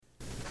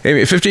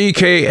AM850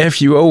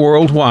 KFUO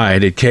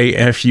worldwide at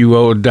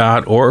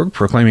kfuo.org,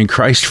 proclaiming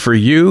Christ for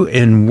you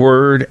in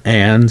word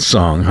and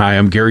song. Hi,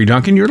 I'm Gary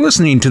Duncan. You're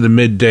listening to the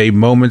Midday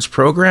Moments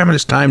program, and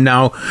it's time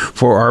now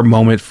for our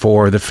Moment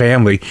for the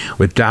Family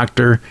with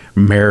Dr.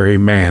 Mary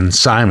Mann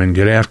Simon.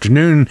 Good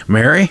afternoon,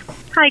 Mary.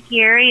 Hi,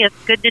 Gary.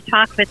 It's good to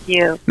talk with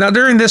you. Now,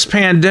 during this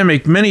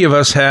pandemic, many of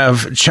us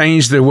have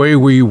changed the way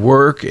we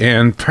work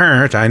and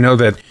parent. I know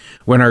that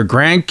when our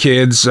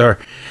grandkids are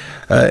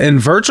in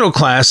virtual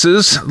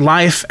classes,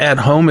 life at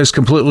home is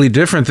completely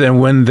different than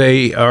when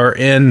they are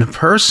in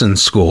person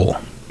school.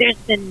 There's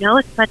been no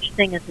such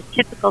thing as a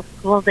typical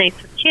school day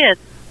for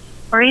kids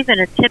or even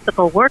a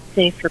typical work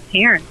day for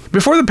parents.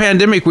 Before the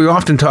pandemic, we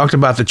often talked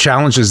about the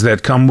challenges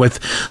that come with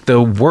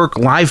the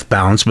work-life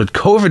balance, but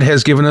COVID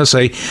has given us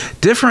a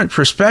different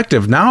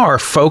perspective. Now our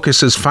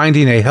focus is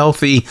finding a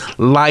healthy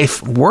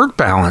life-work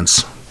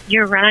balance.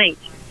 You're right.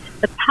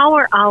 The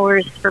power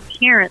hours for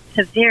parents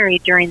have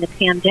varied during the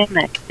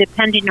pandemic,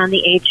 depending on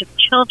the age of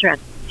children.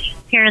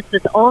 Parents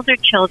with older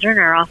children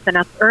are often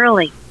up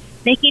early,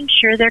 making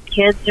sure their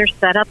kids are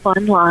set up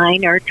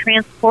online or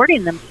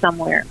transporting them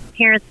somewhere.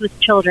 Parents with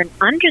children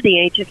under the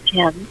age of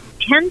 10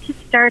 tend to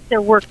start their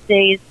work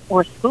days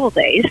or school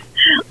days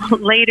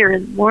later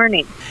in the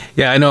morning.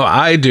 Yeah, I know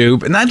I do.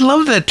 And I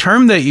love that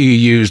term that you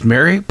used,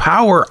 Mary,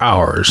 power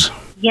hours.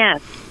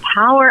 Yes,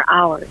 power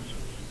hours.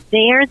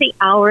 They are the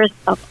hours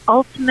of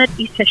ultimate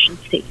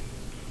efficiency.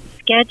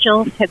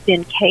 Schedules have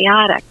been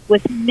chaotic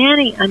with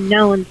many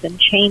unknowns and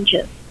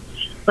changes.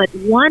 But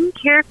one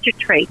character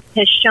trait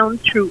has shown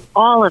through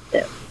all of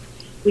this.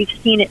 We've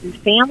seen it in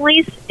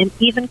families and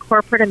even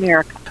corporate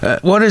America.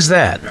 What is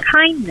that?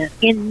 Kindness.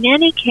 In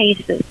many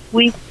cases,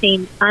 we've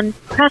seen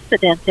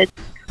unprecedented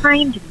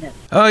kindness.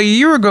 A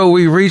year ago,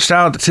 we reached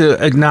out to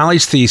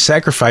acknowledge the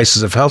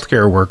sacrifices of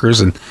healthcare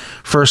workers and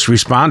first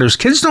responders.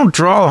 Kids don't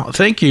draw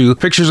thank you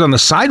pictures on the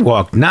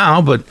sidewalk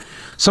now, but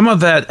some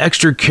of that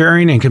extra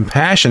caring and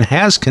compassion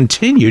has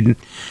continued.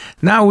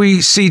 Now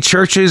we see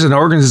churches and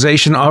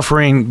organizations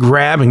offering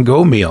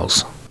grab-and-go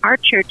meals. Our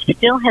church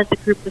still has a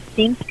group of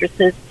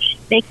seamstresses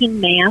making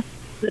masks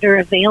that are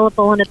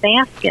available in a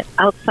basket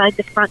outside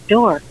the front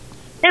door.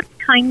 That's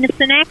kindness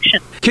in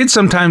action. Kids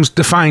sometimes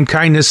define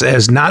kindness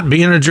as not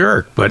being a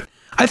jerk, but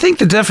I think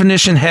the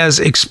definition has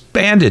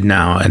expanded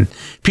now, and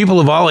people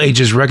of all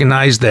ages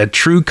recognize that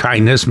true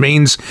kindness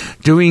means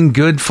doing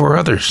good for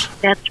others.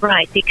 That's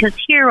right, because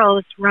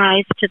heroes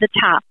rise to the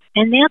top,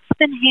 and that's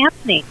been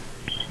happening.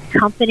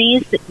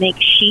 Companies that make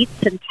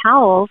sheets and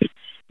towels,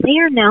 they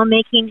are now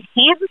making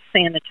hand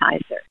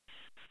sanitizer.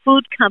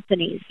 Food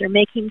companies are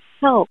making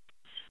soap.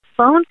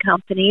 Phone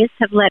companies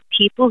have let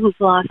people who've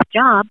lost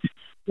jobs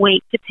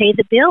wait to pay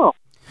the bill.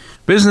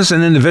 Business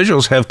and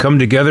individuals have come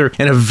together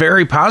in a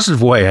very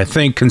positive way. I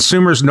think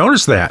consumers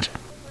notice that.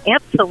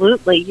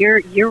 Absolutely.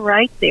 You're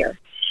right there.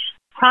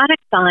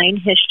 Product buying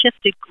has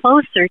shifted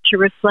closer to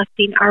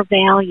reflecting our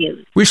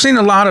values. We've seen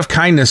a lot of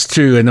kindness,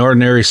 too, in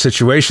ordinary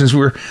situations.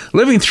 We're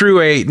living through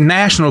a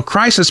national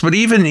crisis, but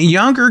even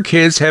younger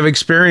kids have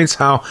experienced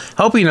how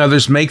helping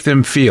others make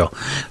them feel.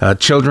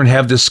 Children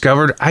have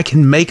discovered, I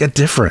can make a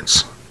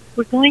difference.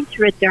 We're going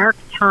through a dark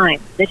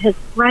time that has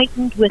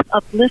brightened with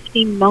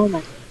uplifting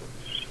moments.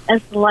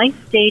 As the life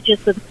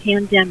stages of the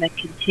pandemic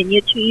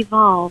continue to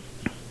evolve,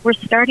 we're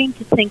starting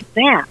to think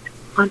back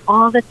on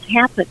all that's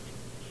happened.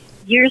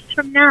 Years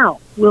from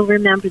now, we'll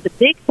remember the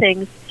big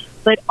things,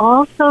 but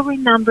also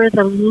remember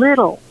the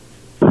little,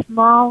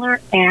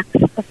 smaller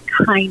acts of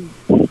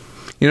kindness.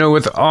 You know,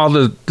 with all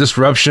the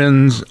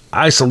disruptions,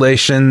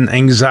 isolation,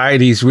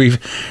 anxieties, we've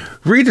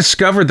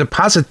rediscovered the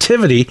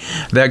positivity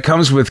that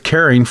comes with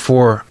caring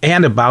for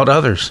and about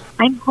others.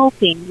 I'm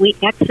hoping we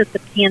exit the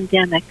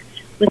pandemic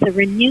with a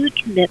renewed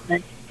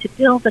commitment to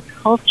build a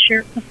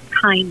culture of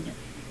kindness.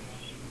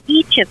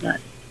 Each of us,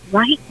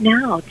 right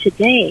now,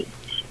 today,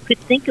 could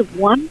think of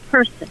one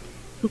person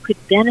who could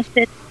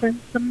benefit from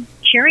some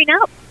cheering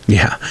up.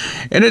 Yeah,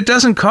 and it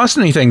doesn't cost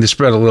anything to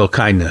spread a little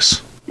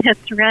kindness.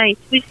 That's right.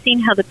 We've seen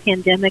how the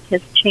pandemic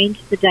has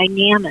changed the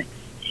dynamics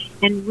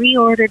and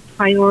reordered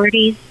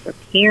priorities for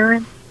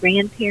parents,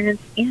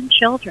 grandparents, and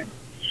children.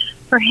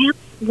 Perhaps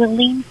we'll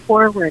lean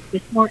forward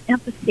with more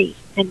empathy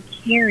and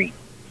caring.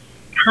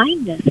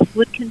 Kindness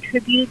would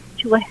contribute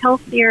to a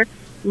healthier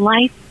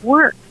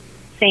life-work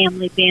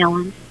family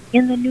balance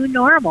in the new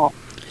normal.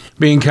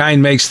 Being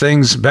kind makes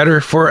things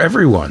better for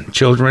everyone.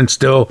 Children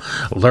still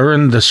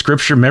learn the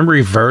scripture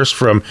memory verse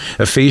from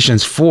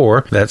Ephesians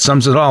 4 that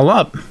sums it all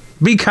up.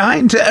 Be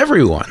kind to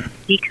everyone.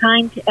 Be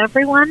kind to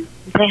everyone?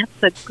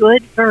 That's a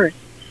good verse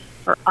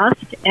for us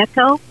to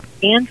echo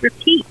and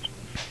repeat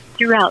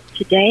throughout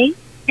today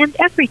and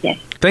every day.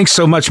 Thanks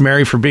so much,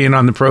 Mary, for being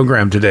on the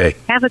program today.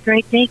 Have a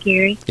great day,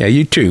 Gary. Yeah,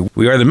 you too.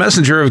 We are the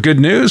messenger of good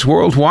news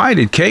worldwide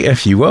at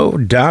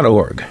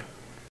kfuo.org.